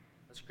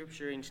The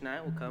scripture reading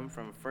tonight will come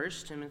from 1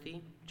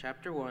 Timothy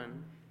chapter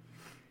 1,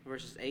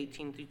 verses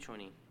 18 through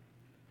 20.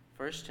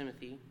 1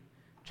 Timothy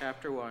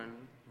chapter 1,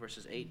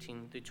 verses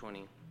 18 through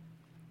 20.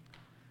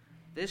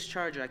 This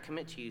charge I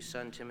commit to you,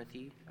 son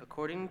Timothy,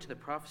 according to the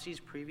prophecies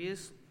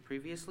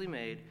previously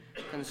made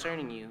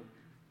concerning you,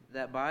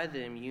 that by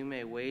them you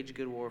may wage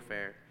good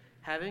warfare,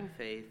 having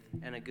faith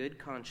and a good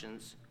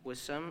conscience, which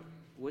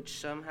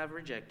some have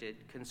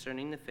rejected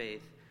concerning the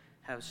faith,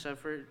 have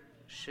suffered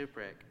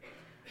shipwreck,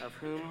 of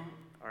whom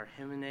are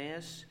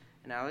Hymenaeus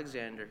and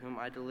Alexander, whom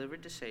I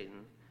delivered to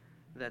Satan,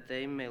 that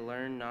they may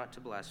learn not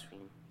to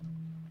blaspheme.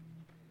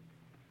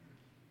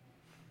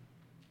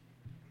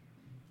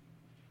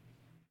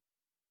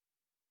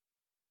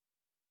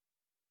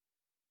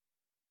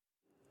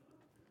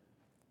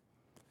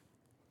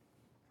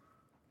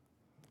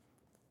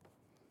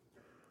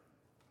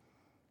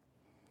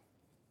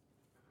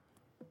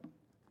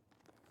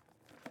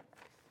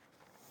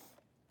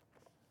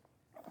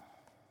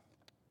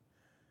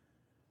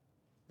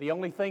 The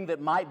only thing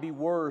that might be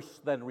worse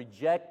than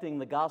rejecting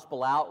the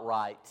gospel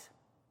outright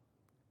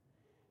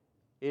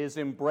is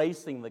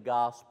embracing the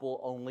gospel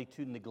only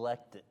to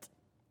neglect it.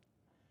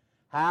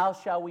 How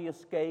shall we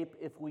escape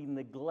if we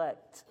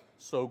neglect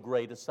so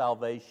great a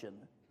salvation?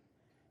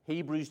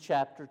 Hebrews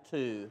chapter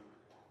 2,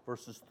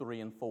 verses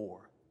 3 and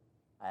 4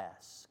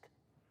 ask.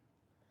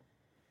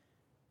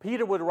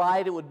 Peter would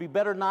write, "It would be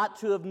better not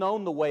to have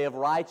known the way of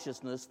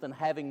righteousness than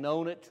having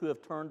known it to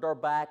have turned our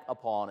back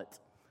upon it."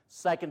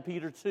 2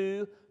 Peter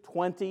 2,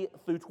 20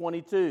 through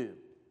 22.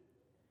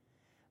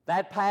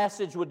 That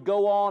passage would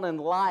go on and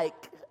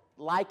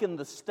liken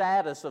the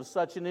status of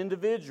such an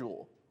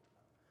individual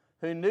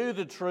who knew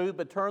the truth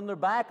but turned their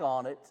back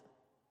on it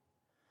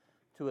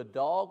to a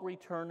dog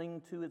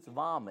returning to its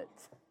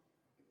vomit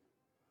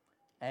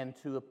and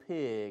to a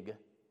pig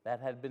that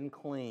had been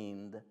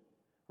cleaned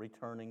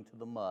returning to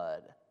the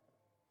mud.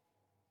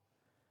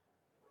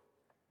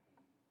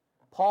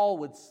 Paul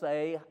would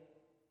say,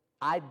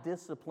 "I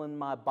discipline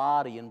my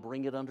body and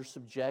bring it under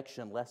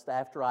subjection, lest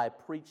after I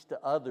preach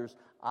to others,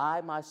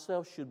 I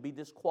myself should be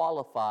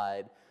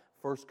disqualified."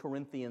 1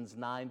 Corinthians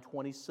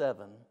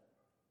 9:27.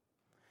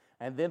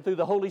 And then through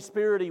the Holy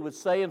Spirit, he would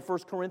say in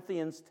 1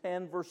 Corinthians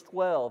 10, verse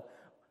 12,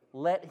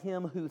 "Let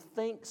him who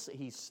thinks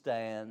he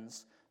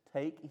stands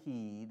take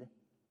heed,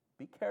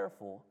 be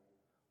careful,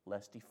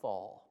 lest he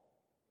fall."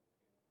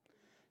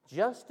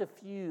 Just a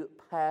few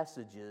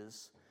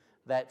passages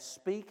that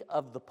speak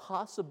of the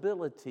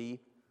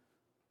possibility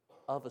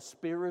of a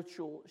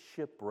spiritual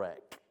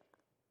shipwreck.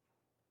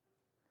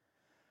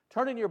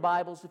 Turn in your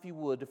Bibles, if you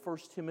would, to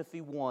 1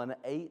 Timothy 1,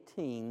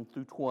 18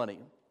 through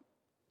 20.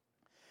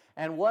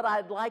 And what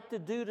I'd like to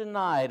do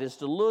tonight is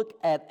to look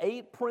at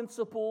 8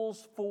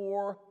 principles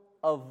for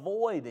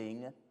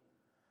avoiding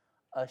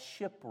a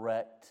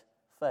shipwrecked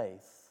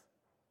faith.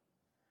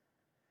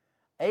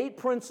 8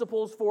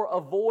 principles for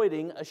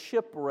avoiding a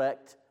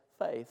shipwrecked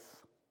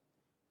faith.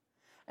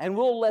 And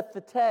we'll let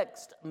the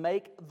text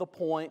make the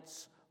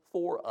points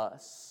for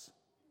us.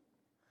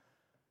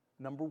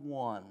 Number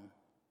 1,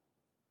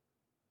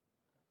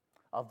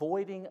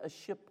 avoiding a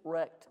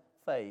shipwrecked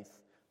faith.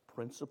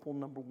 Principle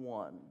number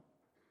 1.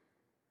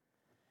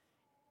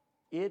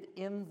 It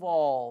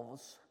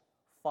involves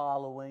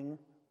following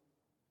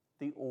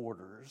the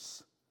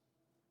orders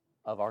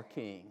of our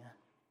King.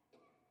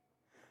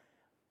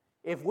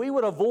 If we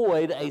would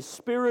avoid a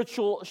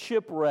spiritual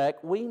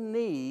shipwreck, we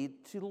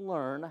need to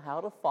learn how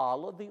to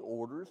follow the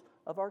orders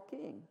of our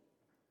King.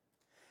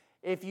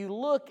 If you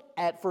look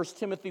at 1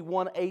 Timothy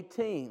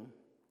 1:18,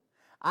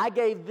 I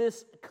gave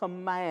this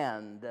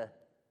command.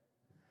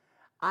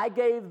 I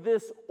gave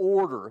this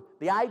order.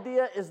 The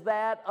idea is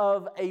that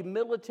of a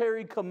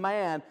military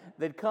command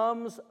that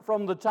comes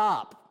from the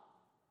top.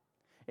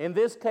 In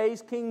this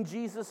case, King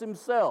Jesus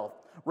himself.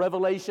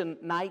 Revelation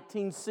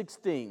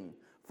 19:16.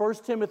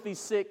 1 Timothy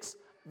 6,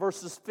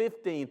 verses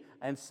 15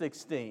 and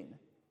 16.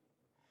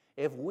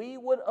 If we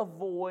would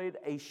avoid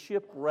a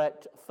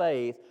shipwrecked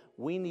faith,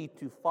 we need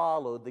to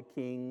follow the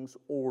King's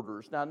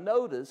orders. Now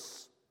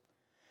notice,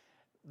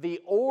 the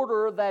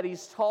order that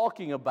he's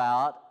talking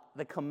about,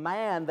 the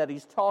command that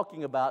he's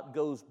talking about,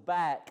 goes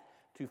back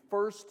to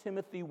 1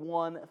 Timothy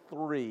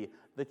 1:3.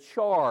 The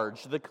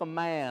charge, the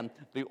command,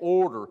 the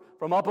order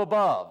from up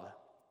above,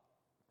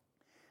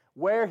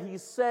 where he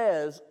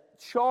says,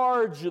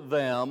 charge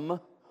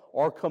them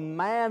or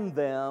command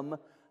them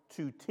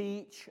to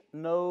teach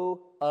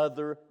no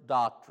other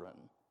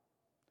doctrine.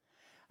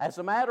 As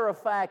a matter of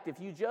fact, if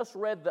you just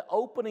read the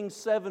opening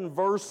 7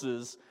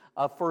 verses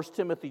of 1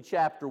 Timothy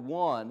chapter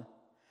 1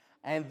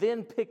 and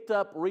then picked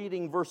up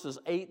reading verses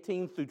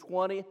 18 through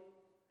 20,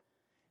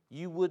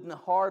 you wouldn't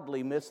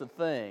hardly miss a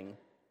thing.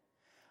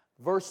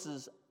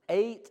 Verses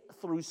 8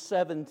 through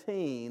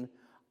 17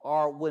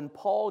 are when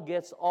Paul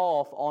gets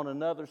off on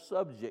another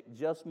subject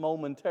just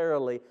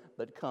momentarily,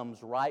 but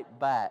comes right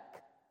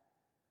back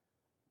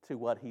to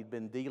what he'd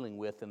been dealing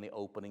with in the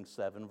opening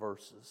 7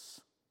 verses.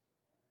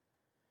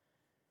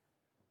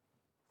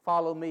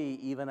 Follow me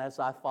even as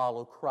I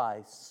follow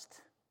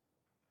Christ.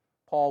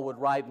 Paul would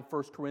write in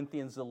 1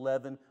 Corinthians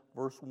 11,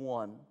 verse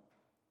 1.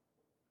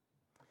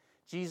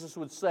 Jesus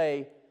would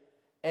say,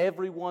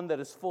 everyone that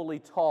is fully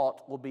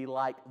taught will be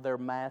like their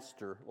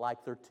master,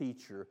 like their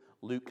teacher,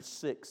 Luke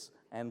 6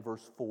 and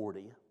verse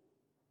 40.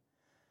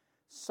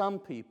 Some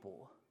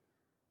people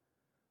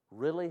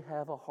really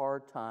have a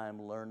hard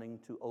time learning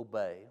to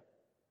obey.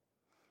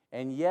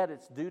 And yet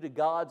it's due to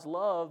God's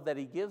love that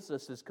He gives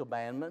us His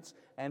commandments,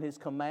 and His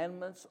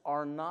commandments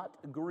are not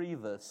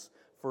grievous.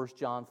 1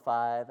 John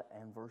 5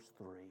 and verse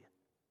 3.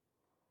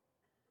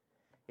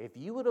 If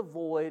you would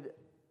avoid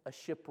a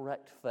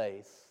shipwrecked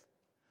faith,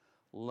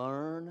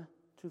 learn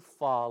to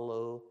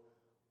follow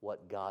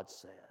what God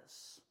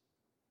says.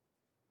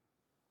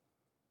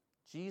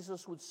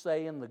 Jesus would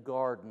say in the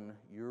garden,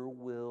 your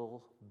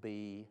will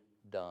be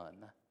done.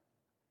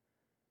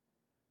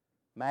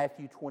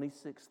 Matthew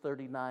 26,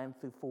 39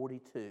 through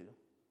 42.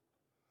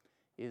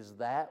 Is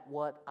that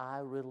what I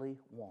really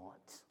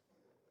want?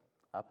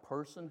 A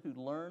person who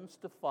learns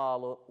to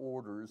follow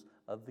orders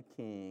of the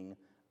King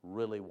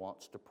really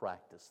wants to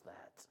practice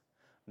that.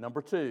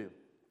 Number 2,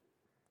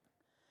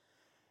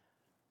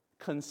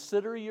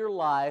 consider your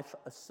life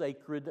a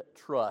sacred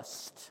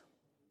trust.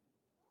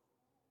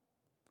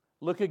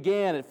 Look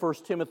again at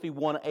 1 Timothy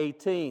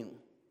 1:18.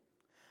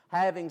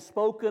 Having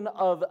spoken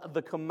of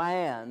the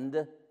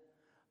command,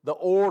 the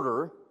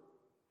order,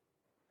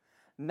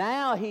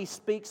 now he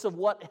speaks of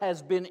what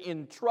has been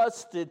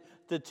entrusted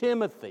to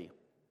Timothy.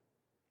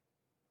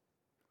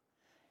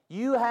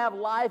 You have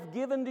life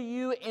given to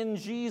you in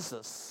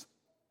Jesus.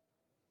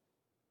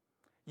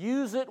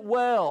 Use it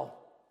well.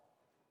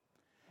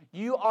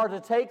 You are to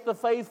take the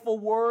faithful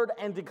word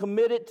and to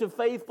commit it to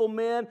faithful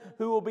men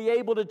who will be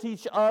able to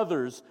teach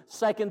others.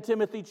 2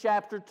 Timothy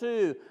chapter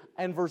 2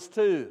 and verse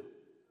 2.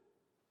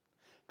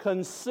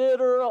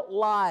 Consider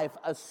life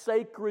a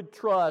sacred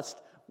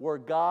trust where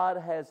God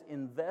has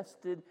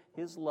invested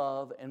His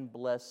love and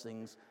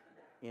blessings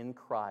in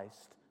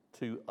Christ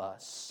to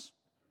us.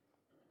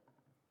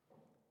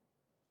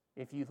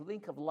 If you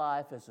think of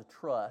life as a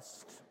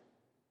trust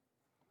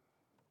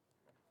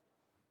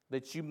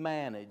that you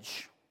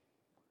manage,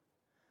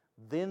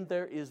 then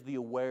there is the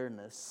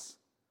awareness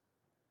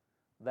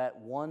that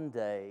one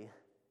day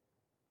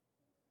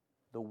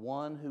the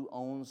one who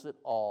owns it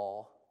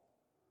all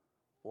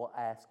will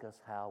ask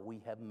us how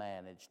we have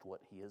managed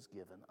what He has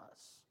given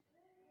us.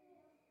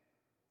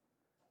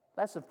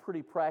 That's a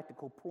pretty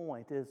practical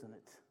point, isn't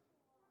it?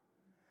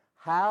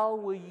 How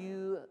will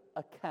you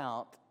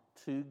account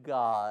to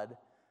God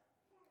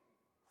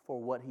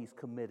for what He's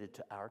committed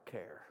to our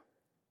care?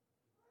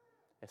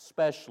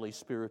 Especially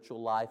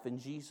spiritual life in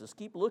Jesus.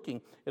 Keep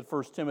looking at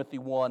 1 Timothy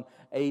 1,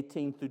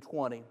 18 through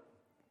 20.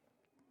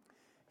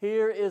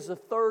 Here is a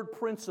third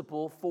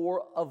principle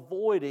for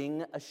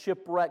avoiding a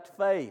shipwrecked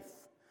faith.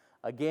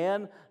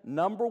 Again,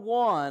 number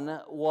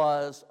 1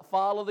 was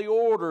follow the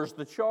orders,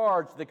 the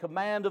charge, the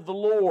command of the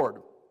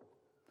Lord.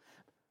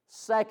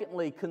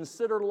 Secondly,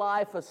 consider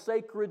life a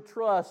sacred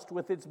trust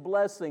with its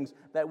blessings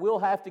that we'll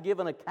have to give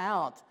an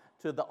account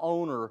to the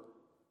owner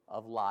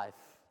of life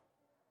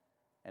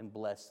and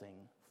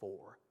blessing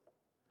for.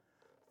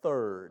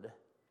 Third,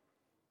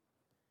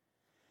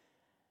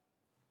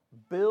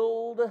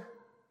 build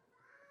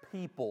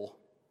people.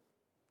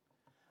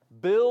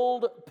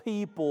 Build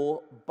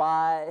people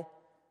by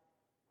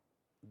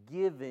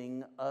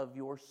giving of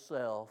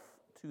yourself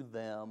to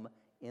them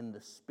in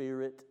the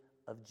Spirit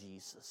of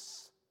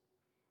Jesus.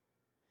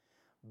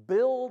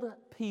 Build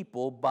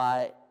people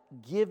by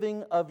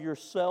giving of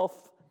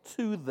yourself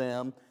to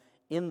them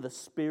in the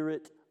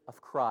Spirit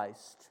of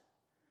Christ.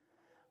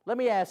 Let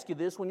me ask you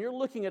this. When you're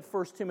looking at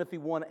 1 Timothy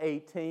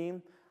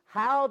 1:18,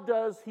 how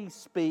does he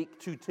speak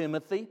to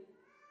Timothy?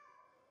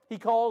 He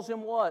calls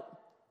him what?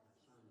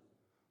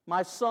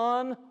 My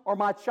son or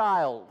my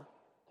child.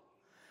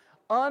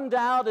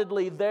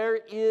 Undoubtedly, there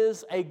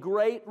is a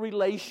great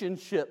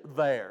relationship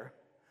there.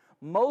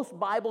 Most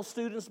Bible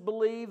students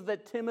believe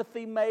that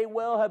Timothy may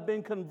well have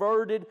been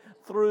converted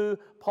through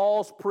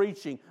Paul's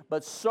preaching,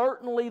 but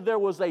certainly there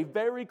was a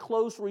very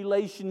close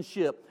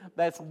relationship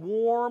that's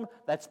warm,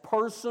 that's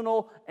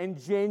personal, and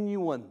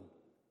genuine.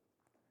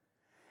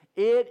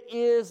 It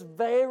is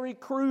very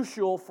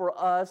crucial for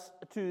us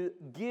to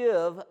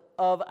give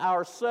of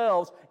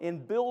ourselves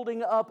in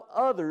building up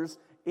others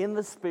in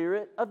the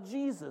Spirit of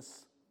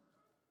Jesus.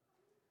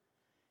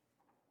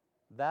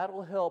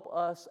 That'll help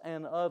us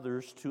and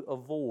others to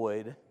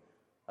avoid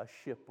a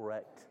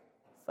shipwrecked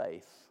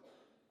faith.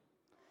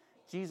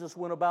 Jesus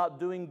went about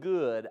doing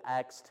good,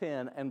 Acts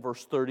 10 and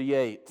verse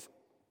 38.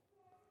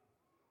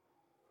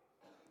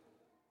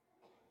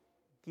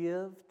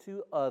 Give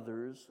to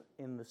others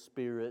in the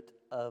spirit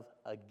of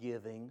a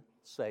giving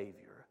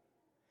Savior.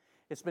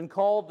 It's been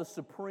called the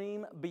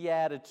supreme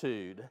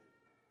beatitude.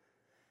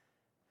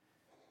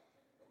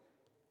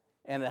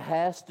 And it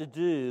has to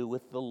do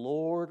with the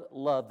Lord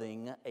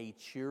loving a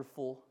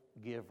cheerful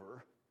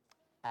giver.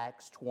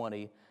 Acts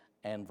 20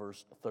 and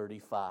verse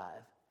 35.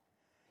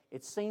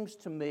 It seems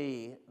to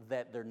me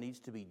that there needs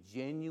to be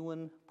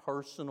genuine,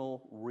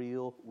 personal,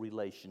 real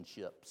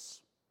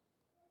relationships.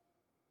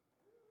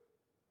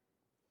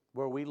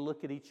 where we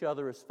look at each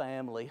other as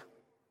family,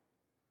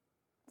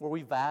 where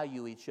we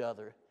value each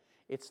other.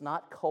 It's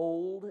not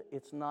cold,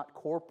 it's not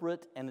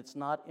corporate, and it's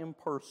not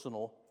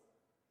impersonal.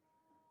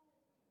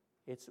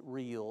 It's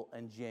real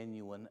and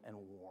genuine and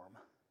warm.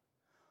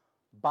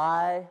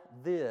 By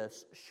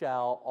this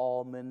shall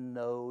all men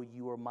know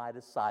you are my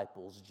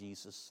disciples,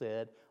 Jesus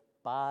said,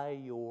 by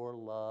your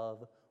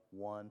love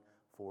one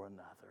for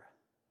another.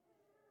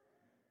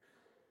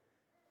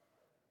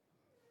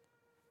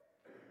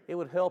 It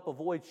would help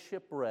avoid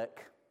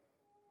shipwreck,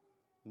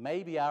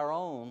 maybe our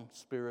own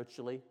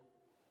spiritually,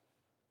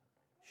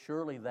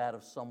 surely that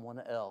of someone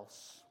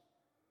else,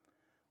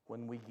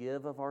 when we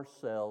give of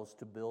ourselves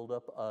to build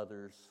up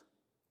others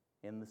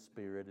in the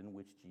spirit in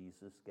which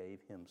Jesus gave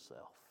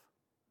himself.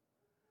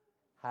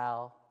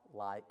 How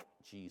like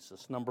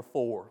Jesus. Number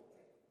 4,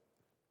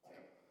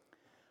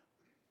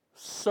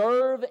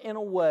 serve in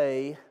a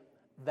way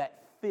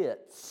that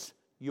fits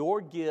your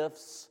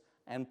gifts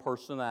and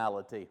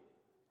personality.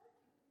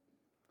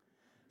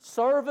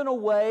 Serve in a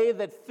way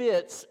that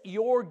fits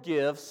your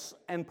gifts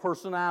and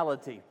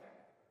personality.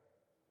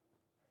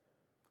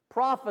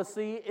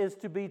 Prophecy is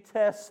to be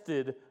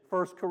tested,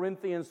 1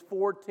 Corinthians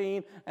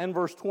 14 and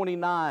verse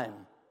 29.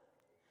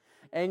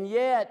 And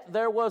yet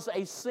there was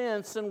a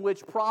sense in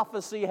which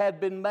prophecy had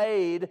been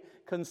made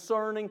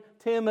concerning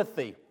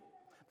Timothy.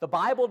 The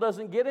Bible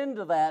doesn't get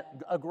into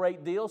that a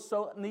great deal,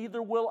 so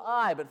neither will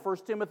I. But 1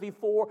 Timothy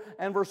 4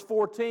 and verse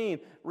 14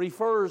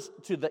 refers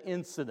to the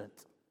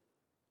incident.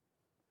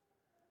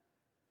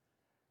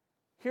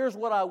 Here's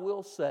what I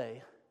will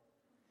say.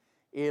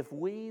 If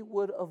we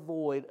would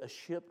avoid a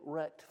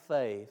shipwrecked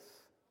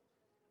faith,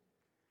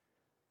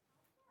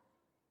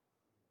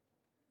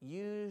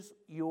 use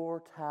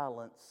your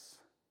talents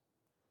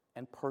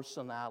and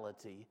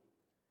personality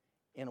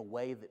in a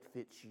way that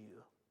fits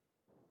you.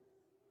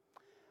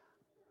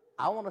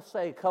 I want to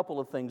say a couple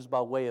of things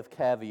by way of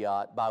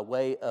caveat, by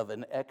way of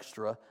an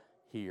extra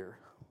here.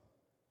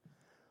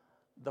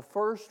 The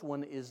first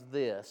one is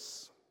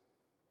this.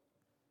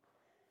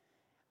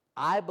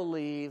 I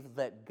believe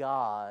that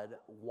God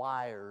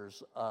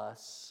wires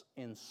us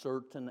in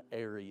certain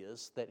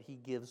areas, that He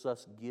gives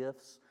us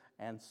gifts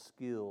and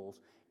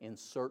skills in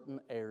certain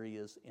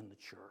areas in the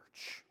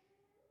church.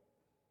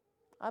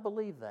 I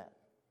believe that.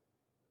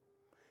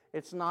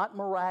 It's not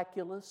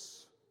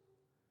miraculous,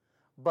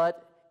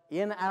 but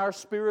in our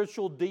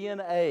spiritual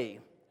DNA,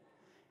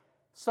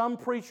 some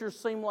preachers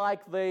seem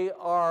like they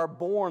are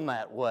born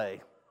that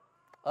way.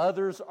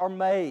 Others are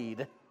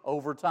made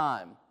over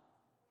time.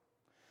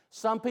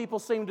 Some people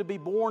seem to be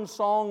born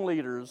song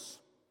leaders.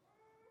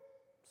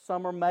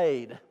 Some are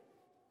made.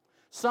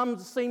 Some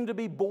seem to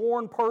be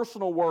born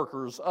personal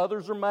workers.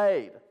 Others are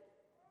made.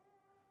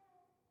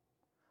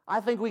 I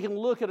think we can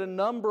look at a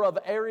number of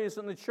areas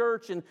in the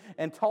church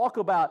and talk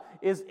about,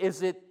 is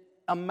it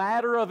a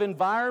matter of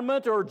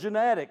environment or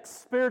genetics,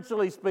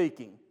 spiritually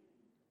speaking?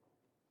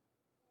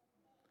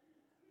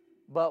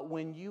 But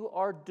when you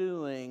are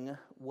doing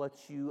what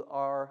you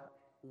are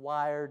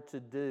wired to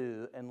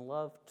do and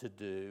love to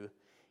do,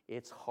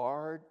 it's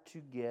hard to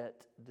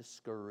get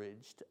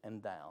discouraged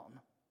and down.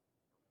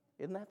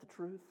 Isn't that the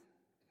truth?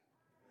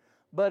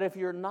 But if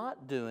you're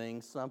not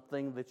doing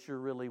something that you're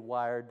really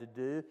wired to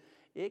do,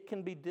 it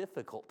can be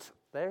difficult.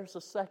 There's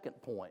a second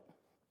point.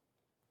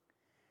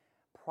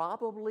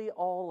 Probably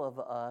all of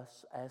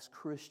us as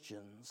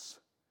Christians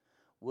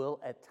will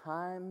at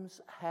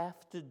times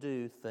have to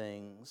do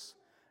things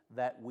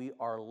that we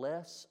are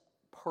less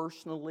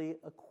personally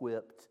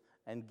equipped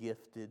and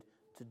gifted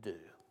to do.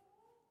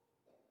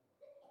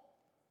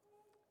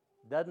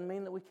 Doesn't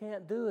mean that we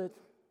can't do it,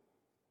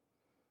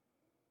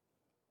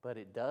 but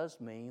it does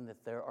mean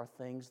that there are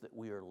things that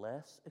we are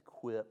less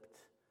equipped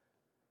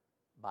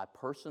by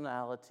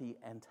personality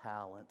and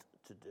talent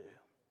to do.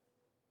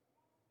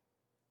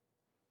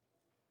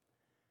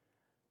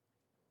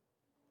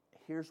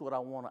 Here's what I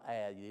want to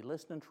add. You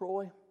listening,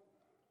 Troy?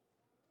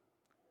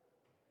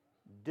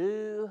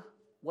 Do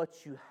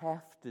what you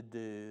have to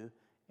do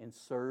in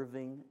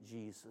serving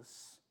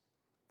Jesus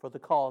for the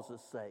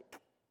cause's sake,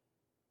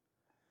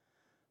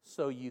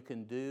 so you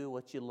can do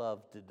what you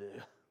love to do.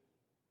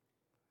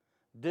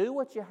 Do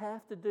what you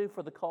have to do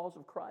for the cause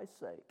of Christ's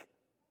sake,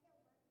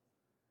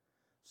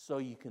 so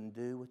you can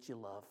do what you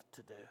love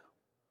to do.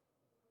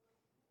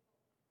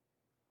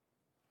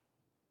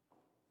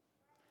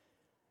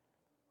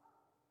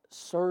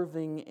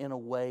 Serving in a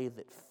way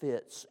that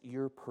fits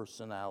your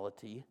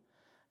personality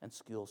and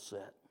skill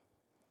set.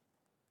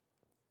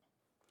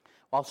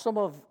 While some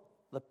of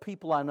the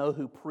people I know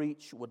who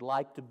preach would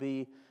like to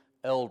be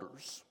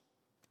elders,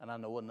 and I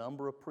know a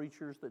number of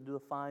preachers that do a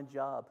fine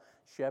job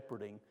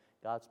shepherding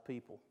God's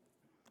people,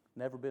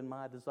 never been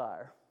my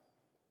desire.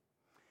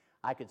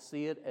 I could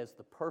see it as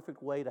the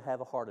perfect way to have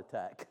a heart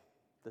attack,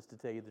 just to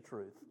tell you the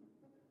truth,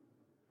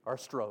 or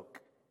stroke.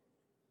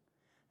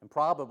 And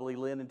probably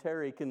Lynn and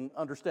Terry can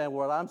understand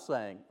what I'm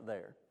saying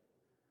there.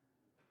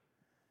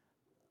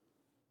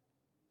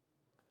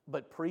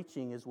 But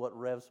preaching is what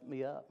revs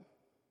me up.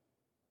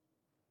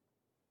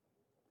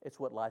 It's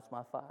what lights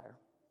my fire.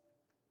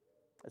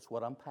 That's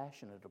what I'm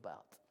passionate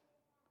about.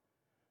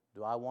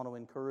 Do I want to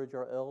encourage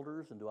our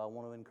elders and do I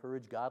want to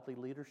encourage godly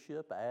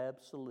leadership?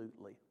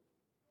 Absolutely.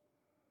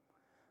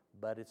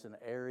 But it's an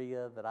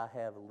area that I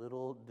have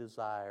little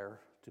desire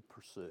to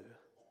pursue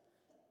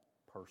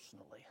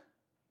personally.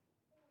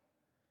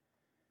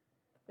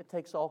 It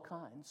takes all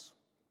kinds.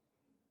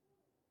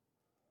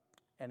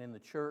 And in the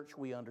church,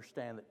 we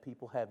understand that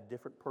people have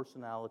different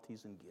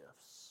personalities and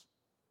gifts.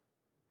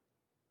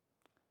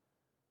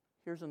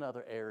 Here's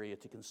another area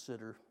to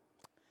consider.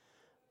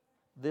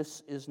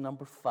 This is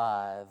number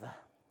 5.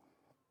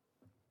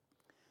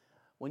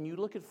 When you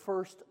look at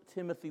 1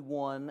 Timothy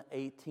 1,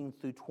 18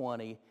 through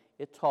 20,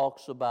 it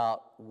talks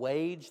about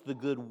wage the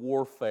good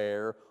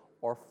warfare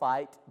or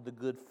fight the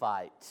good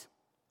fight.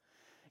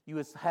 You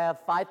would have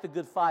fight the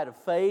good fight of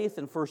faith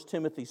in 1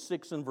 Timothy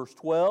 6 and verse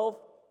 12.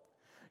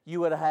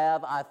 You would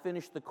have, I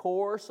finished the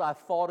course, I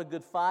fought a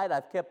good fight,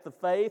 I've kept the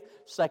faith,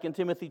 2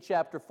 Timothy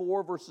chapter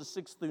 4, verses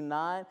 6 through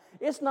 9.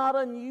 It's not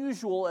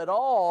unusual at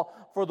all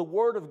for the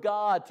Word of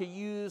God to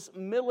use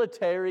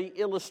military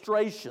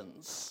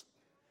illustrations.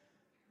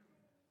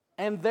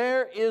 And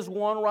there is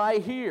one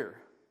right here.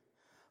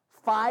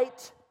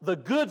 Fight the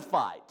good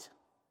fight.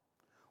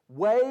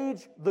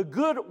 Wage the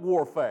good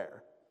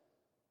warfare.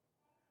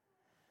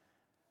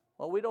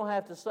 Well, we don't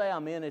have to say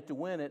I'm in it to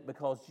win it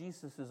because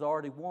Jesus has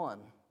already won.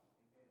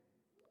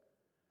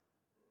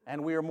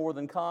 And we are more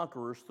than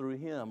conquerors through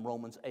Him,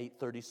 Romans 8,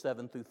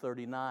 37 through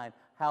 39.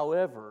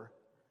 However,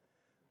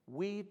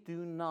 we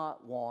do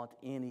not want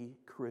any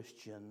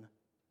Christian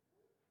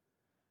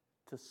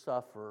to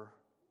suffer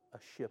a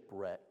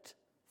shipwrecked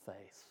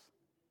faith.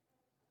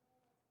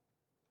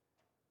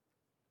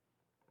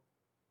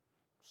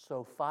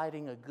 So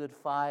fighting a good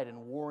fight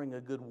and warring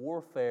a good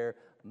warfare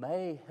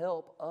may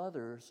help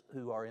others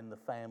who are in the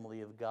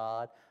family of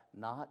God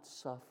not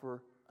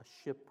suffer a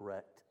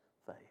shipwrecked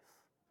faith.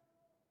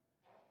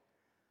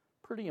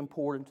 Pretty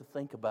important to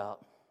think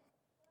about.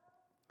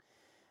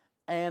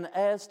 And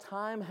as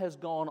time has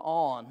gone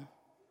on,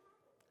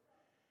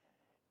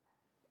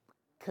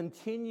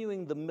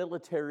 continuing the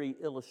military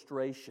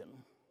illustration,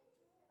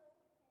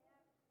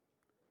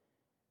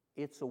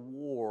 it's a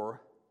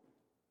war,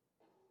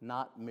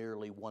 not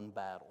merely one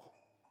battle.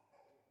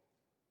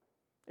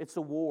 It's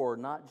a war,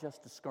 not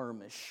just a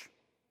skirmish.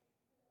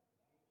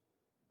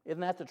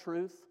 Isn't that the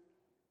truth?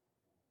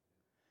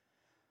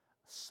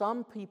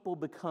 Some people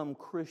become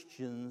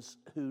Christians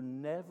who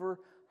never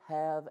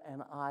have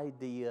an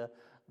idea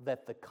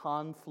that the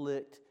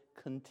conflict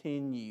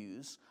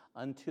continues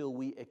until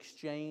we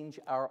exchange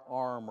our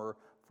armor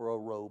for a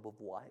robe of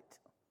white.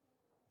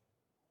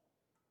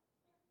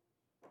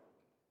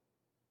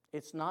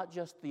 It's not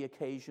just the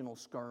occasional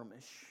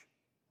skirmish.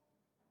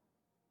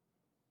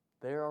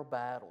 There are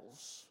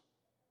battles,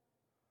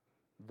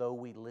 though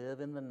we live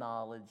in the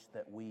knowledge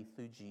that we,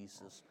 through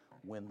Jesus,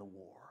 win the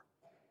war.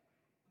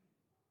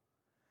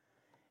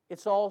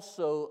 It's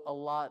also a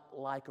lot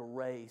like a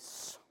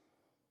race.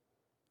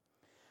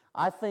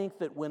 I think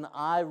that when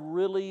I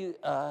really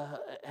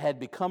had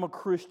become a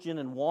Christian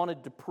and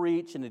wanted to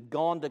preach and had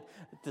gone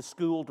to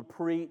school to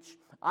preach,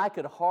 I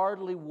could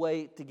hardly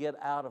wait to get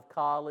out of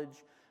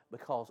college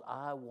because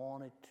I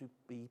wanted to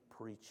be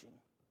preaching.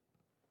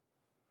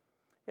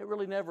 It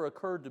really never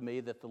occurred to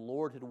me that the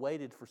Lord had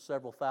waited for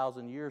several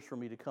thousand years for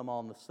me to come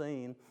on the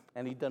scene,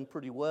 and He'd done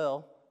pretty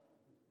well.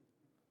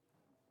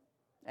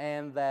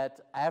 And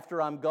that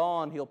after I'm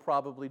gone, He'll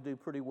probably do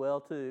pretty well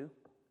too.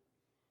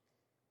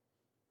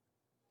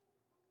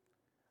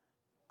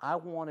 I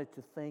wanted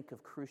to think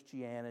of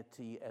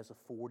Christianity as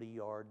a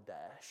 40-yard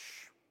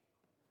dash.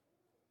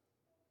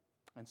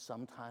 And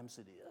sometimes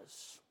it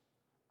is.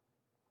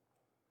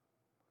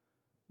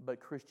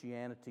 But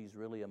Christianity is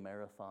really a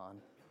marathon.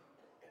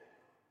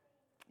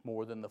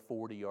 More than the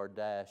 40-yard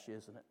dash,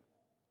 isn't it?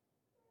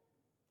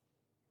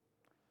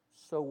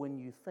 So when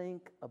you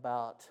think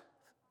about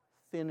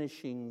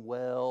finishing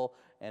well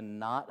and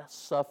not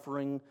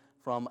suffering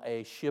from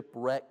a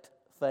shipwrecked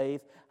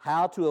faith,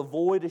 how to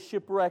avoid a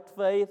shipwrecked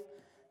faith,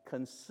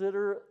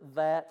 consider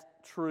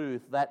that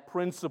truth, that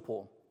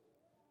principle.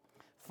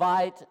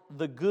 Fight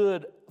the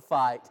good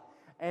fight.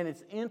 And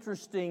it's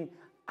interesting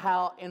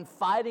how in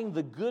fighting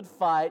the good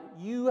fight,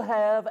 you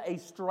have a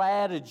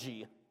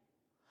strategy.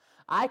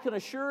 I can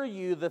assure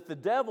you that the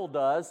devil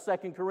does,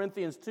 2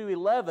 Corinthians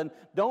 2:11,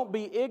 don't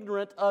be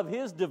ignorant of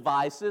his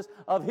devices,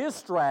 of his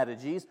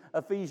strategies,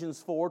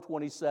 Ephesians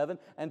 4:27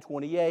 and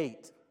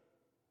 28.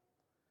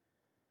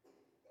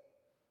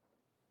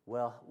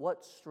 Well,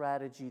 what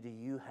strategy do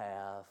you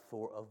have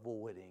for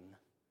avoiding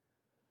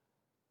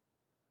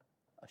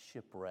a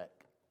shipwreck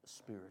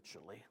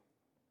spiritually?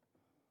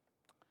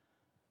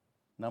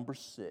 Number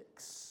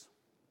 6.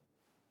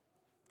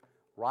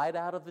 Right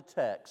out of the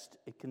text,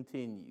 it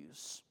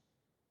continues.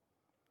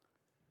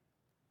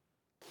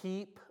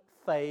 Keep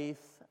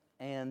faith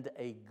and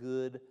a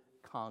good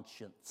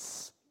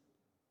conscience.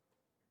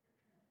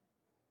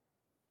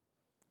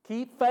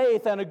 Keep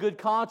faith and a good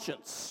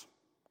conscience.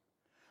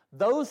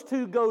 Those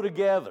two go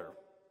together.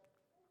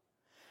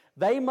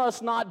 They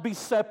must not be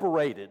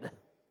separated.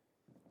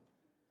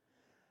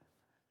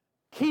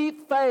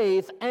 Keep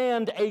faith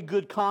and a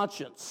good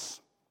conscience.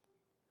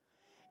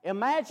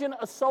 Imagine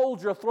a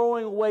soldier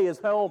throwing away his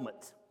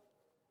helmet,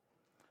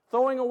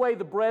 throwing away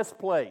the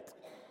breastplate,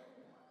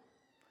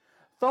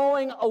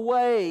 throwing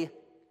away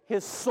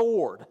his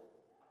sword.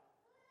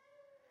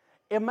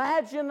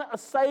 Imagine a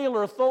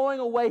sailor throwing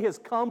away his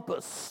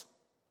compass,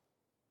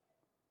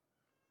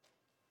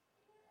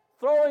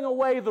 throwing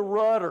away the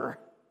rudder.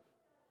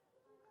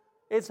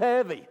 It's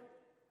heavy.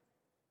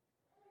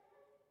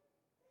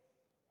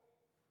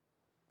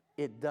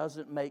 It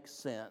doesn't make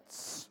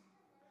sense.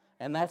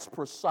 And that's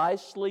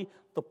precisely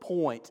the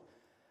point.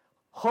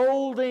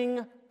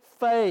 Holding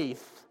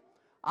faith.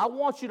 I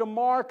want you to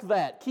mark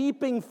that.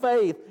 Keeping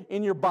faith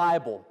in your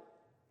Bible.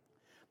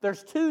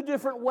 There's two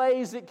different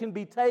ways it can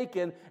be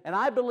taken, and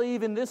I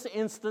believe in this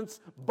instance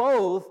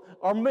both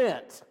are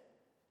meant.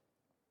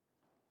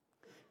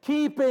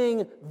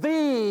 Keeping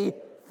the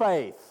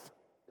faith.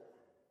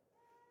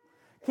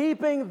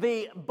 Keeping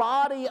the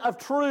body of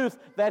truth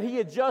that he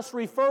had just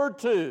referred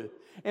to.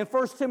 In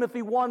 1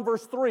 Timothy 1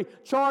 verse 3,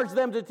 charge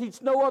them to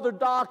teach no other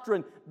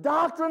doctrine.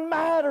 Doctrine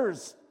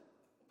matters.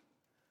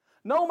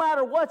 No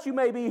matter what you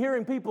may be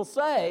hearing people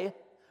say,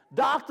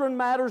 doctrine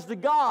matters to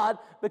God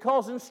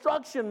because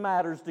instruction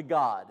matters to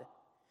God.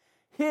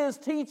 His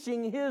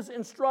teaching, His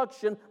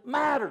instruction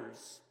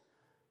matters.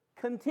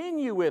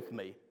 Continue with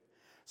me.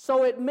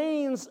 So it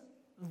means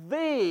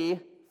the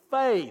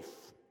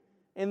faith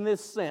in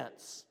this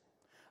sense.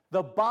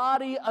 The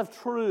body of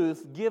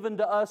truth given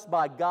to us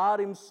by God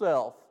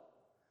Himself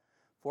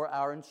for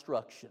our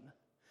instruction.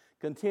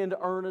 Contend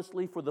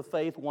earnestly for the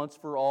faith once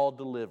for all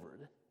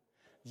delivered.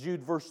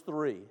 Jude verse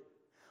 3.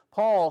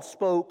 Paul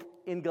spoke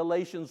in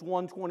Galatians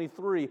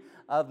 1:23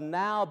 of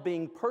now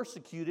being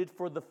persecuted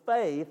for the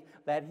faith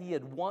that he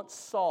had once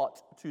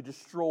sought to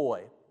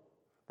destroy.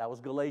 That was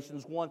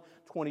Galatians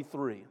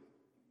 1:23.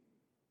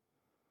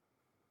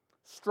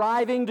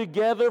 Striving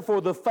together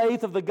for the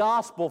faith of the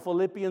gospel,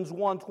 Philippians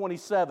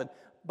 1:27.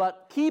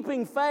 But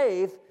keeping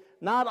faith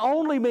not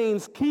only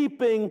means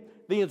keeping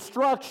the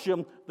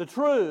instruction, the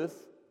truth,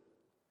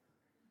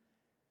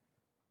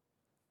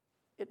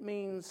 it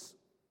means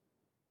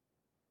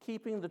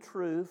keeping the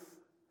truth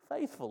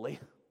faithfully.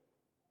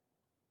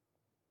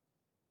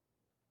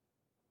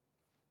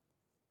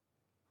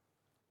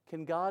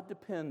 Can God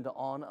depend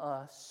on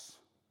us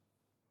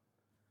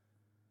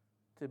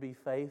to be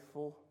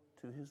faithful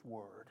to His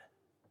Word?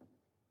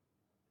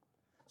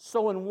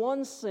 So in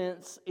one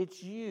sense,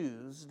 it's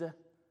used,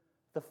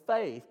 the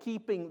faith,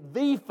 keeping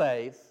the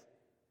faith.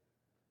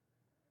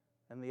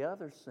 In the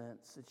other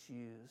sense, it's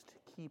used,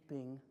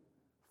 keeping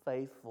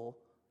faithful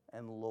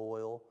and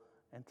loyal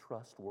and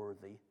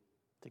trustworthy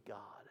to God.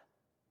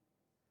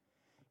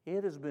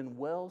 It has been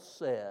well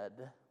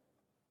said,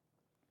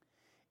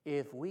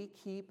 if we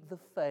keep the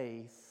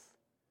faith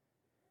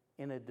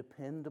in a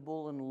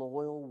dependable and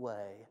loyal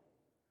way,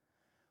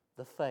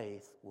 the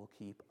faith will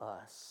keep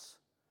us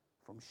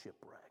from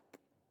shipwreck.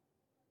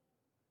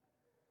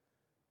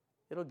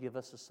 It'll give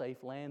us a safe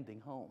landing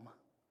home.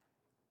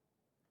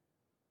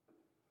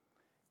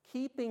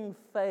 Keeping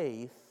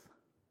faith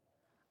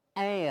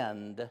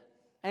and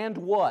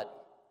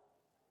what?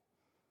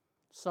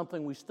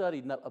 Something we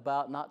studied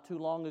about not too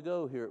long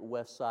ago here at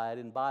Westside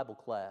in Bible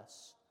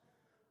class.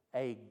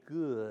 A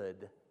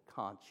good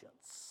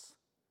conscience.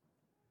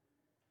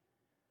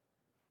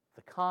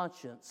 The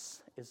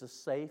conscience is a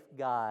safe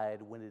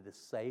guide when it is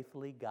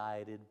safely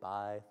guided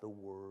by the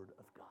Word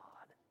of God.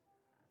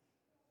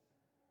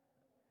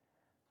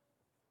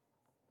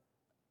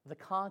 The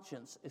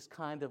conscience is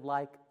kind of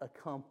like a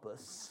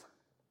compass.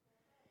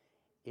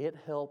 It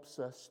helps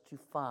us to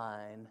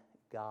find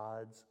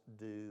God's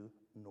due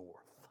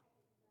north.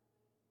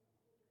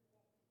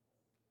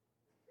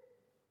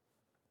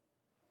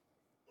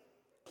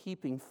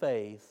 Keeping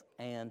faith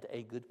and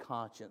a good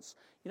conscience.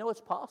 You know,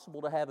 it's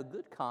possible to have a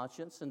good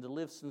conscience and to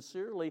live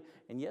sincerely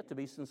and yet to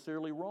be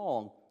sincerely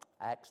wrong.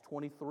 Acts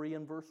 23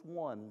 and verse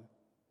 1.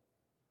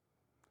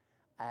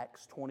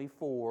 Acts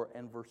 24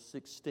 and verse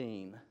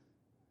 16.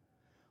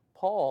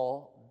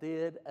 Paul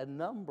did a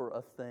number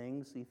of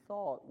things he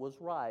thought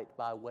was right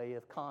by way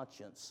of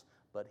conscience,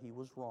 but he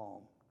was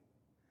wrong.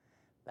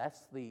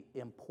 That's the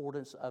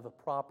importance of a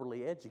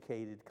properly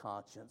educated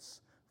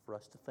conscience for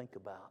us to think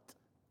about.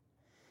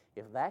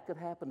 If that could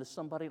happen to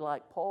somebody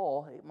like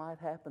Paul, it might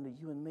happen to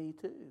you and me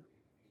too.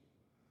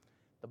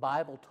 The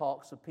Bible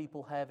talks of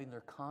people having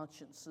their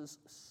consciences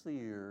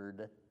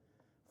seared.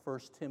 1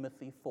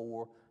 Timothy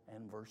 4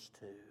 and verse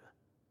 2.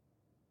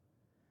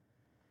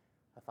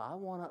 If I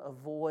want to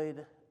avoid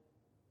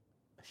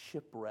a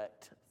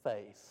shipwrecked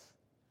faith,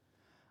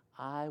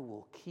 I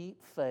will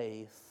keep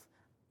faith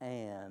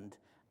and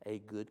a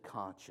good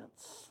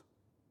conscience.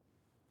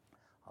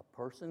 A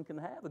person can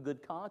have a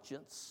good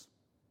conscience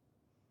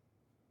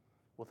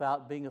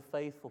without being a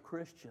faithful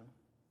Christian,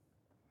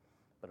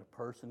 but a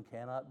person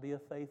cannot be a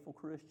faithful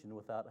Christian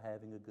without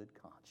having a good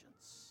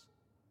conscience.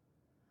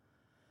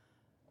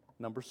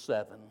 Number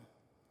 7.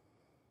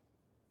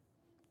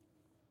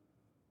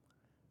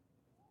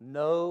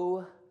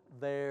 Know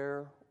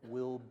there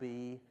will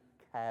be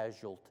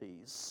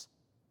casualties.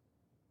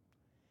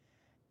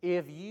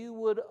 If you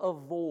would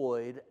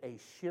avoid a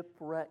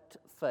shipwrecked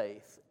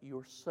faith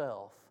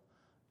yourself,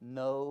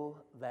 know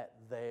that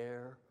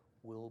there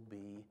will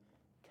be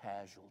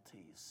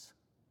casualties.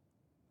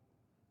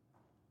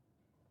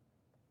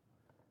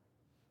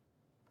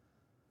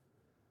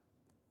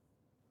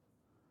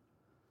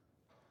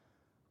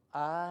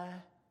 I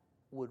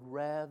would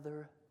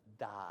rather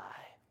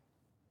die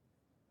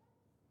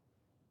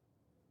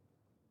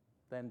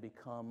than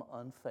become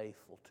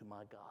unfaithful to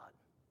my God.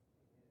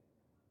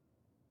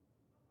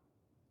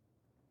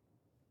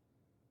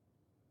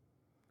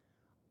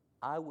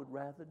 I would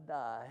rather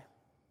die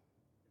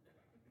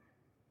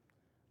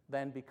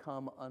than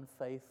become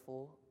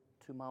unfaithful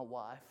to my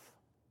wife.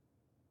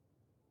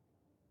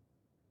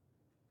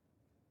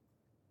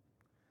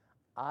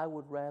 I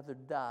would rather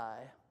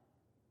die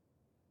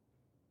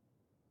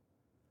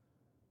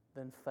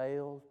than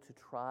fail to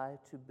try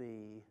to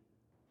be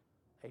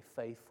a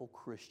faithful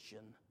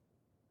Christian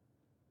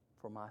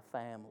for my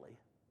family,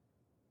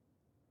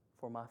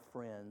 for my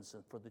friends,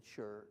 and for the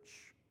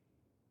church,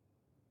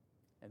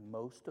 and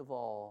most of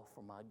all,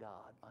 for my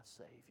God, my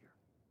Savior.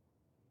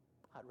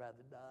 I'd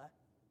rather die.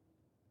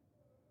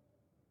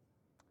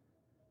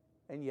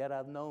 And yet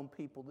I've known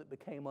people that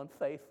became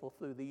unfaithful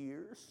through the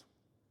years.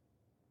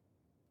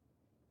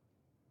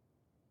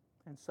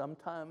 And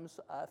sometimes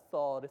I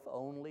thought if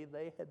only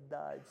they had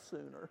died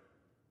sooner.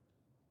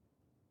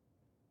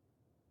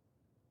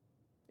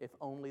 If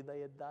only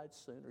they had died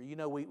sooner. You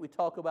know, we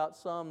talk about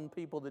some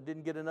people that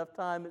didn't get enough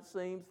time, it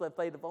seems, that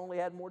they'd have only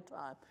had more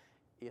time.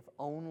 If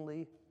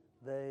only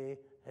they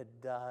had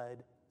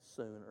died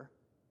sooner.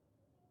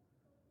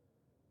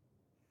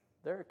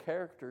 There are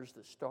characters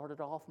that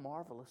started off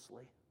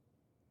marvelously,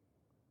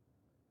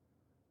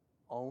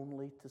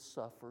 only to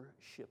suffer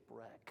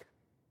shipwreck.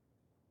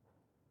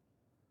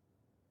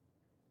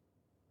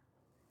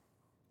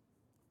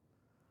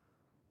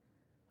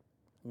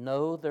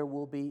 No, there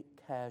will be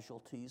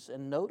casualties.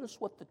 And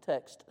notice what the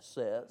text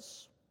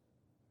says.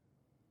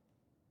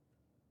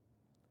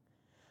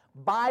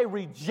 By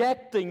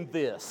rejecting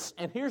this,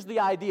 and here's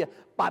the idea,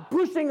 by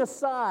pushing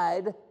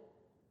aside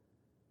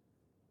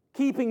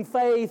keeping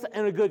faith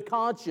and a good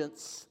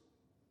conscience,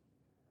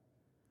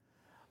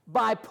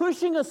 by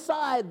pushing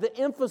aside the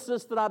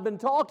emphasis that I've been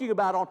talking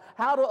about on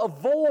how to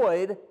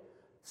avoid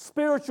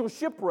spiritual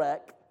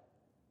shipwreck,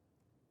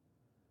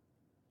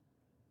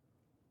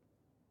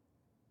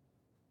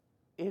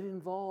 it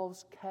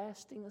involves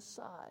casting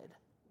aside,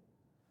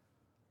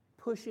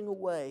 pushing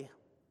away.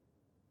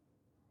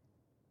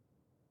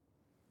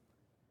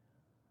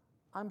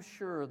 I'm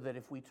sure that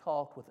if we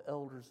talk with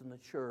elders in the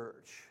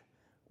church,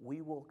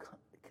 we will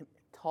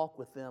talk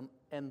with them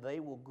and they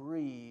will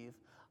grieve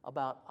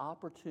about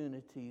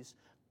opportunities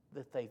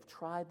that they've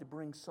tried to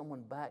bring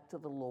someone back to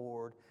the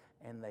Lord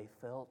and they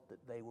felt that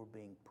they were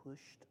being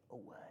pushed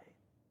away.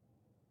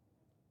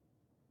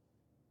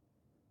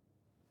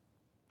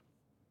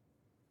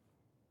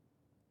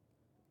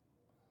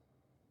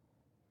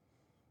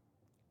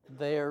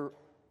 They're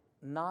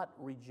not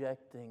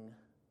rejecting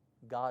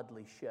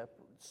godly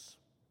shepherds.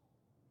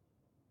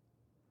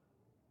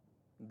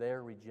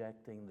 They're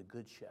rejecting the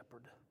good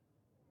shepherd,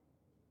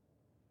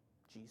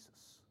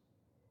 Jesus.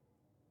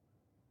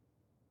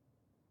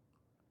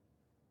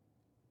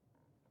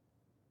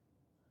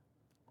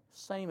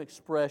 Same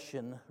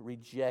expression,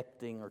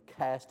 rejecting or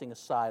casting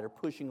aside or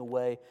pushing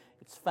away.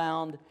 It's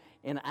found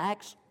in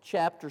Acts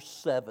chapter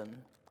 7.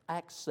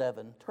 Acts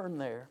 7. Turn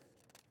there.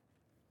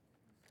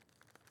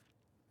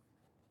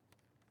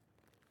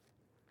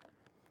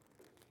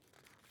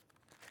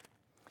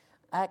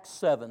 Acts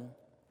 7.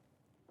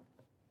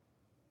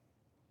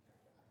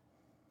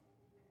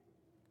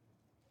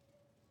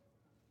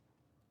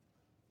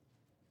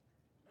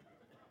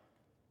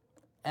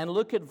 And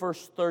look at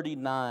verse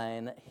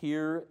 39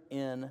 here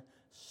in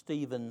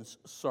Stephen's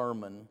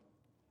sermon.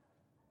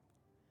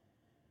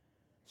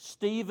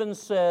 Stephen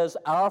says,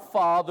 "Our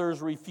fathers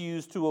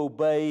refused to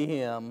obey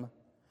him,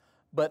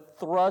 but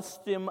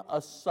thrust him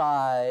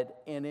aside,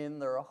 and in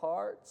their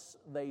hearts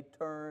they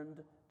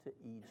turned to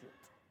Egypt."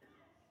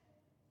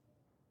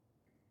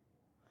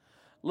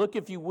 Look,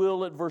 if you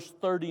will, at verse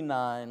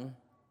 39.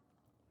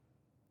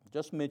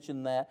 Just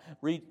mention that.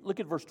 Look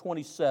at verse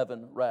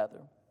 27,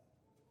 rather.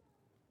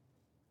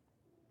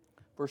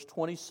 Verse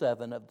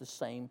 27 of the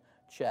same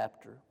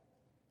chapter.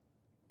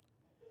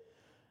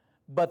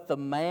 "But the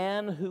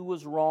man who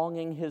was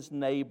wronging his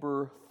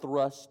neighbor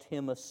thrust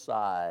him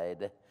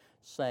aside,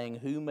 saying,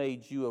 'Who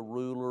made you a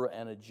ruler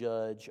and a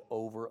judge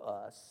over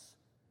us?'"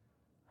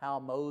 How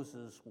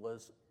Moses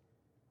was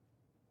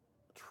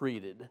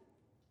treated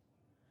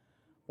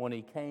when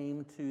he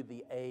came to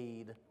the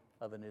aid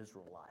of an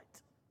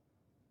Israelite.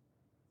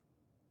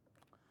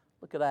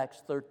 Look at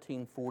Acts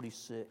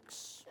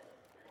 13:46.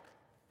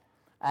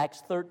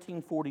 Acts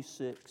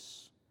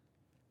 13:46.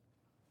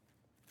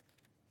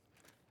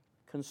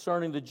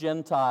 Concerning the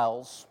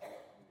Gentiles.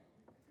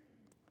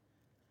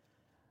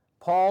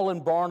 Paul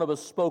and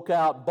Barnabas spoke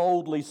out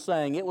boldly,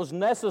 saying, "It was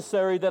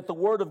necessary that the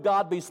word of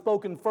God be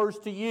spoken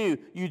first to you,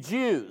 you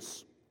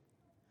Jews.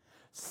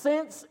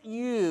 Since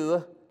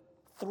you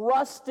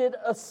thrust it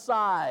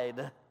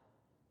aside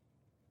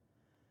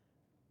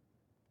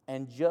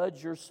and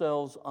judge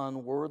yourselves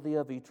unworthy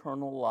of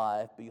eternal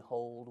life,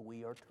 behold,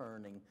 we are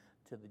turning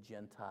to the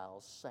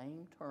Gentiles."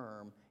 Same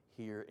term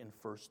here in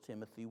 1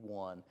 Timothy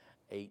 1,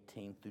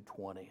 18 through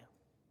 20.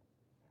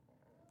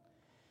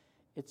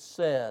 It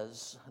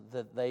says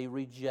that they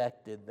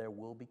rejected, there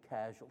will be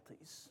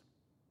casualties.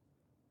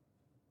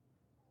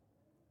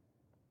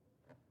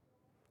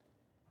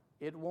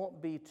 It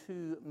won't be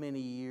too many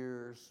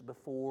years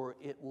before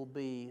it will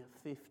be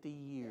 50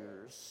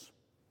 years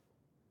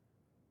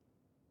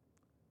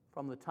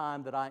from the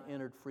time that I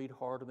entered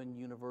Freed-Hardeman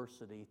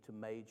University to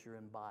major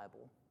in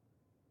Bible.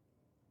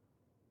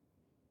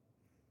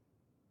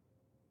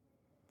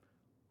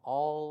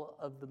 All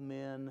of the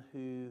men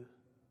who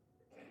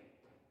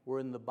were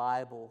in the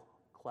Bible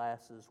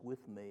classes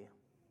with me,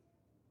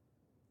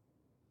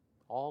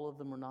 all of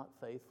them are not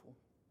faithful.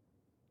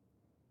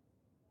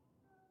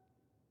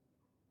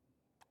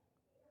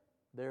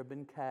 There have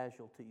been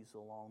casualties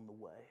along the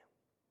way.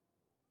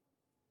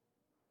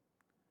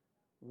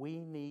 We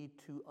need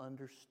to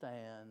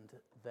understand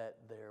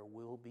that there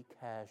will be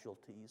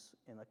casualties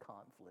in a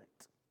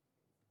conflict,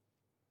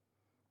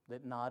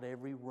 that not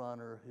every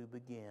runner who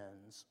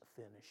begins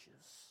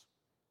finishes.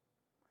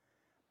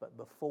 But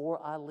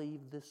before I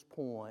leave this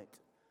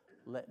point,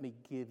 let me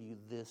give you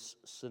this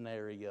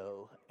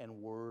scenario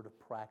and word of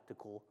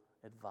practical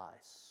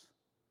advice.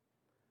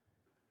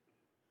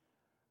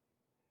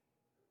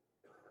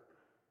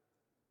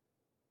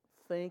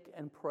 Think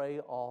and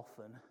pray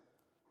often,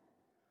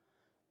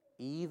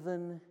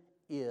 even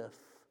if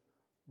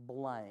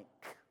blank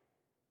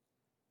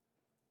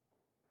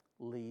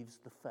leaves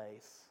the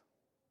faith,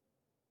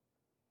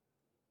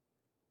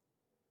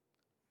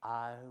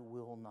 I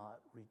will not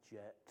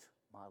reject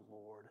my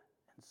Lord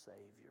and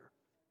Savior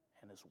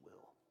and His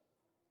will.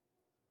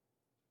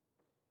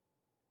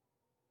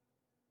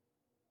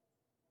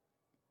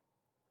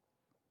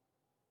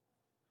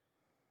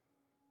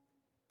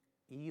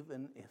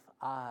 Even if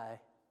I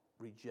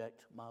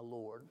reject my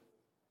Lord,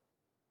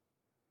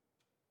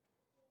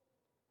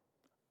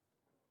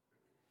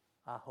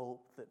 I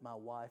hope that my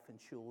wife and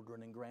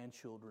children and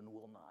grandchildren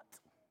will not.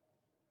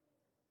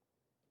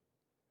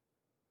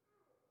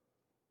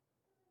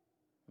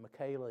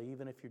 Michaela,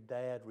 even if your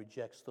dad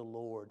rejects the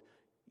Lord,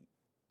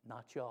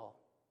 not y'all.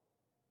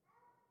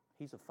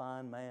 He's a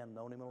fine man,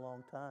 known him a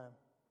long time.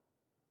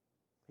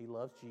 He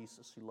loves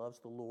Jesus, he loves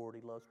the Lord,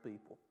 he loves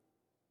people.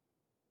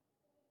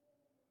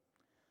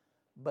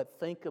 But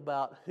think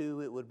about who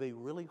it would be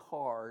really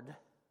hard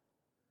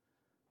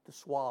to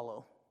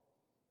swallow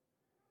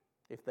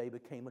if they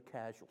became a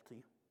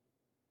casualty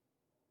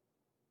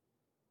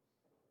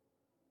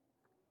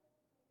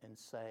and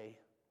say,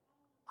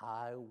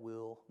 I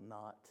will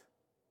not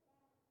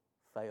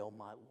fail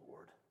my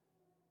Lord,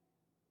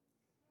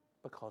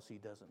 because He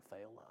doesn't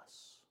fail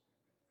us.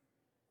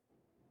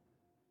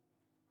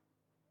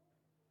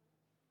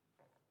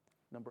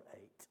 Number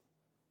 8.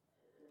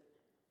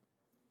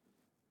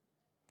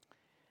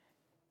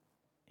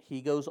 He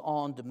goes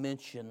on to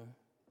mention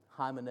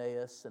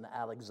Hymenaeus and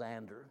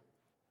Alexander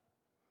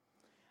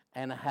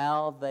and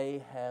how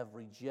they have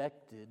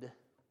rejected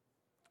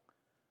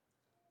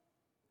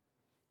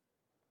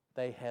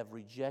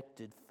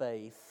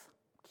faith,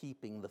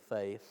 keeping the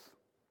faith,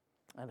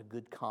 and a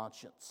good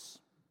conscience.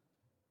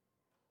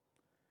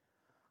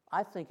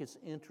 I think it's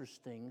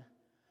interesting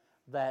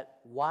that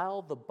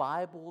while the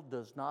Bible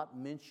does not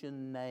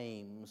mention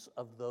names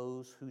of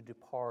those who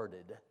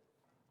departed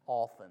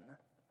often,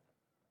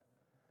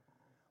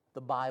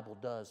 the Bible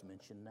does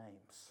mention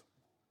names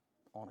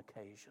on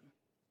occasion.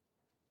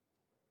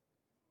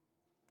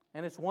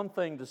 And it's one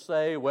thing to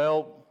say,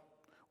 well,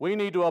 we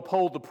need to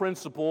uphold the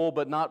principle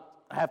but not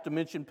have to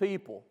mention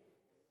people.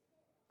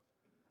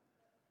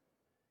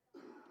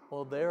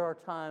 Well, there are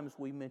times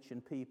we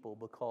mention people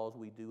because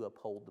we do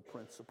uphold the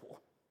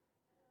principle.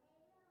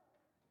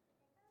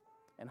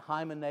 And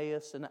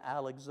Hymenaeus and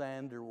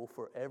Alexander will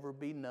forever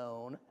be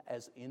known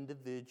as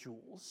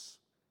individuals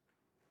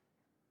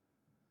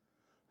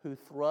who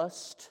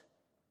thrust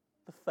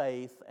the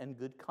faith and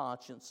good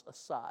conscience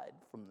aside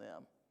from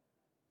them,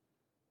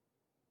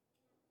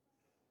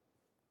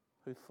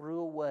 who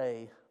threw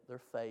away their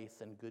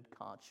faith and good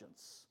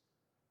conscience,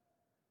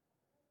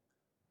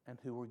 and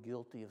who were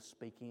guilty of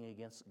speaking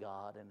against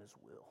God and His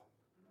will.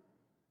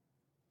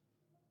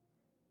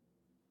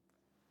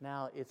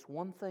 Now, it's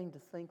one thing to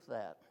think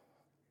that,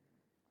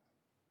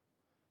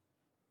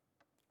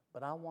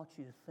 but I want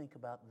you to think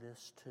about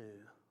this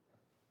too.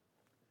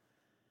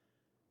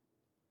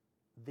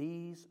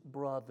 These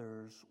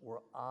brothers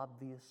were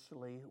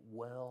obviously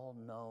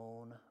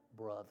well-known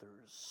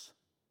brothers,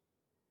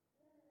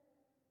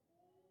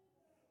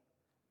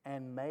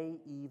 and may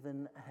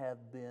even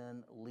have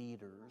been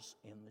leaders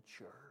in the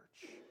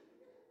church.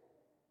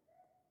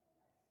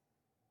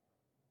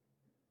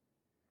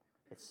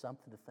 It's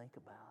something to think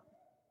about.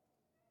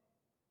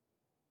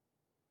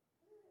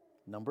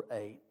 Number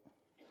 8.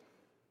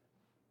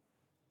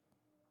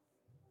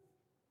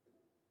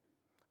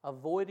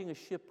 Avoiding a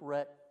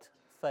shipwrecked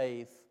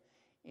faith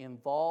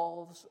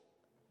involves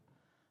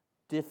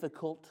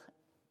difficult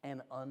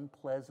and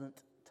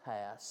unpleasant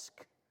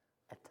task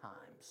at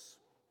times.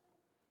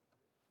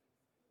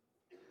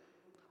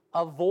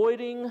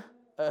 Avoiding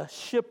a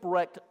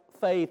shipwrecked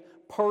faith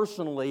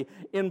personally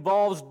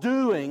involves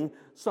doing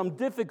some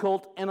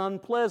difficult and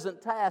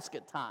unpleasant task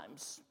at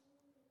times.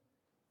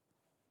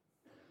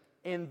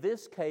 In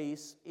this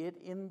case, it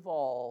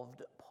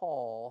involved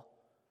Paul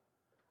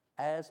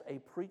as a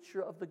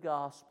preacher of the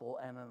gospel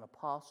and an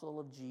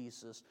apostle of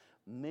Jesus,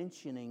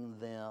 mentioning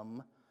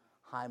them,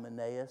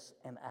 Hymenaeus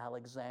and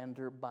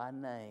Alexander, by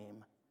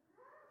name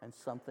and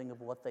something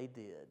of what they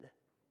did.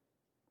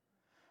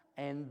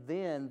 And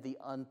then the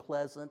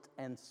unpleasant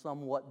and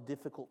somewhat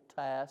difficult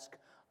task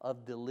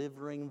of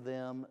delivering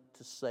them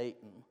to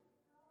Satan.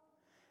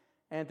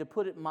 And to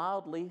put it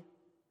mildly,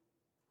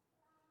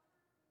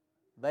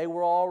 they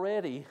were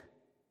already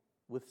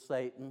with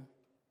Satan.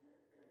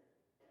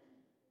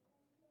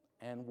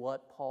 And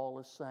what Paul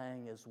is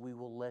saying is, we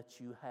will let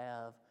you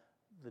have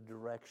the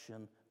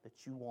direction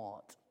that you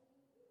want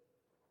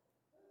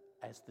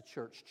as the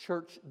church.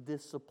 Church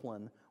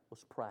discipline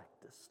was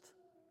practiced.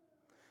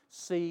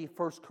 See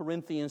 1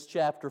 Corinthians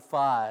chapter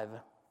 5,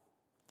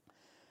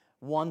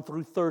 1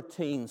 through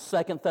 13,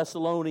 2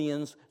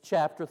 Thessalonians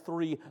chapter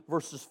 3,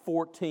 verses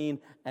 14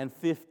 and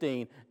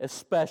 15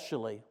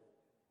 especially.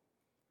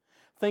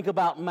 Think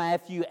about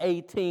Matthew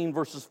 18,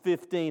 verses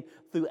 15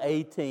 through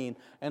 18.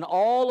 And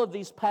all of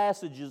these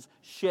passages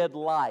shed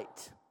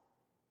light.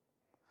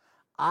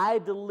 I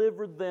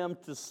delivered them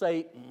to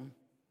Satan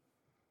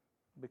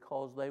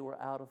because they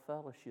were out of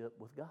fellowship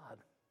with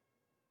God,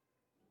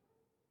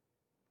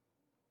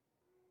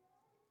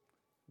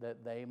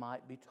 that they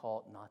might be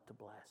taught not to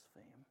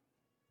blaspheme.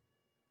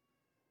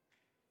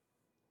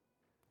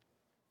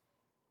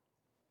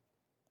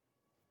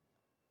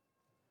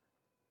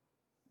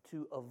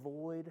 To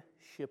avoid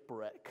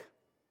shipwreck.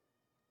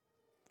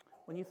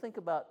 When you think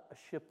about a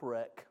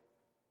shipwreck,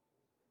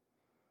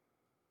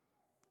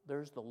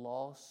 there's the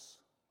loss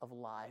of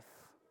life.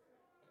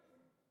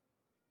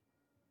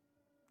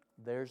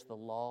 There's the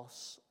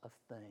loss of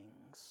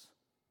things.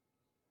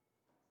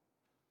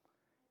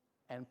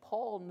 And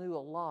Paul knew a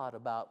lot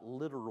about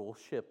literal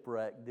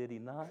shipwreck, did he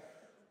not?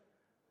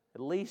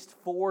 At least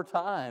 4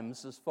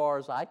 times, as far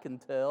as I can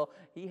tell,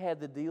 he had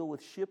to deal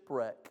with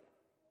shipwreck.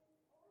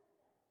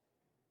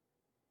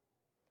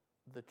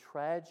 The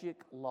tragic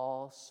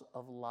loss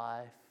of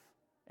life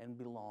and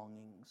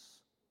belongings.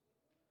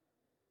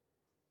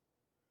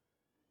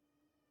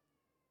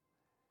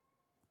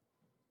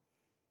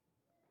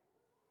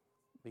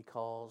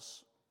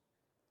 Because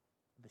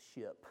the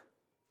ship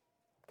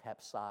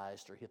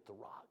capsized or hit the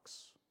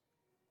rocks.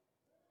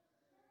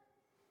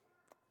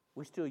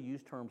 We still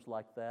use terms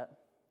like that.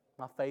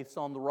 My faith's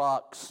on the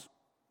rocks.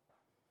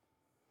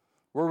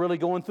 We're really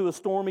going through a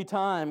stormy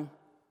time.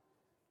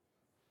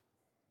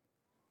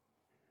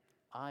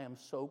 I am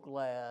so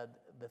glad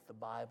that the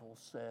Bible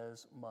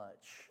says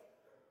much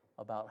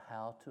about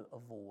how to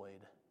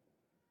avoid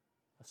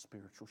a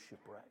spiritual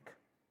shipwreck.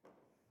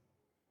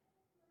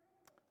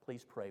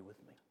 Please pray with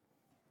me.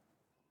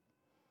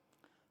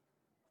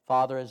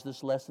 Father, as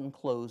this lesson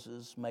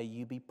closes, may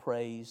you be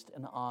praised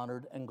and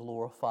honored and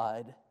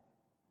glorified.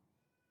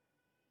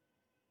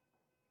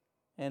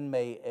 And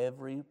may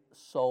every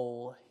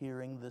soul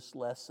hearing this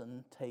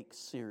lesson take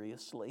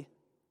seriously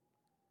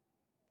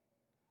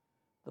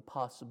the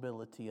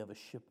possibility of a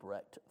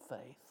shipwrecked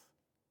faith.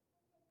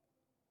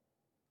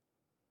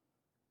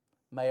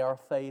 May our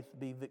faith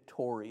be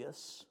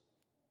victorious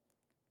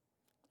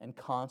and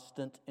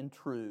constant and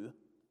true,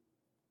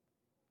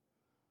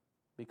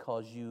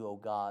 because you, O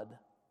God,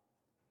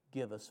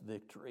 give us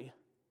victory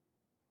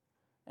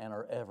and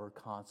are ever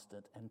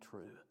constant and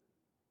true.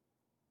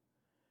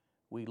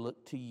 We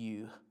look to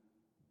you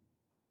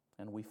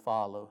and we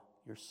follow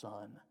your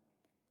Son.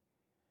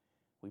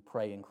 We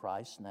pray in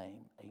Christ's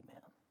name,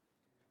 amen.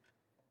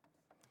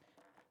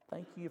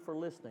 Thank you for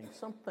listening.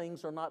 Some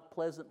things are not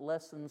pleasant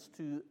lessons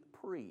to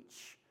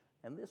preach,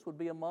 and this would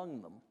be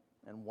among them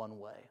in one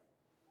way.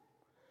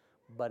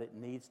 But it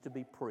needs to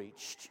be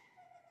preached.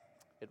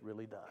 It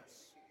really does.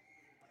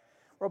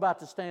 We're about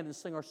to stand and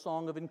sing our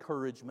song of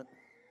encouragement.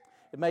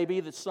 It may be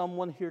that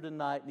someone here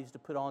tonight needs to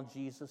put on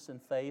Jesus in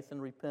faith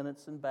and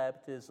repentance and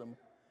baptism.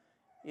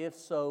 If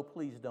so,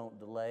 please don't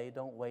delay.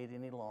 Don't wait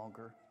any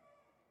longer.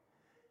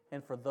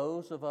 And for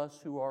those of us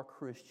who are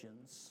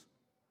Christians,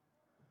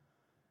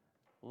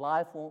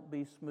 life won't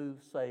be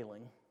smooth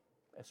sailing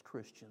as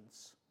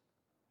Christians.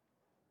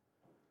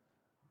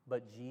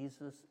 But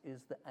Jesus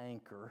is the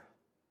anchor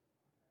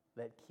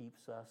that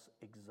keeps us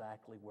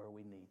exactly where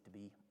we need to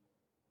be.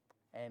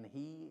 And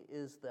He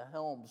is the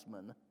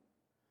helmsman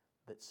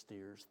that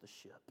steers the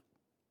ship.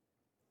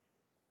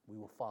 We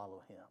will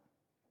follow Him.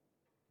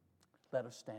 Let us stand.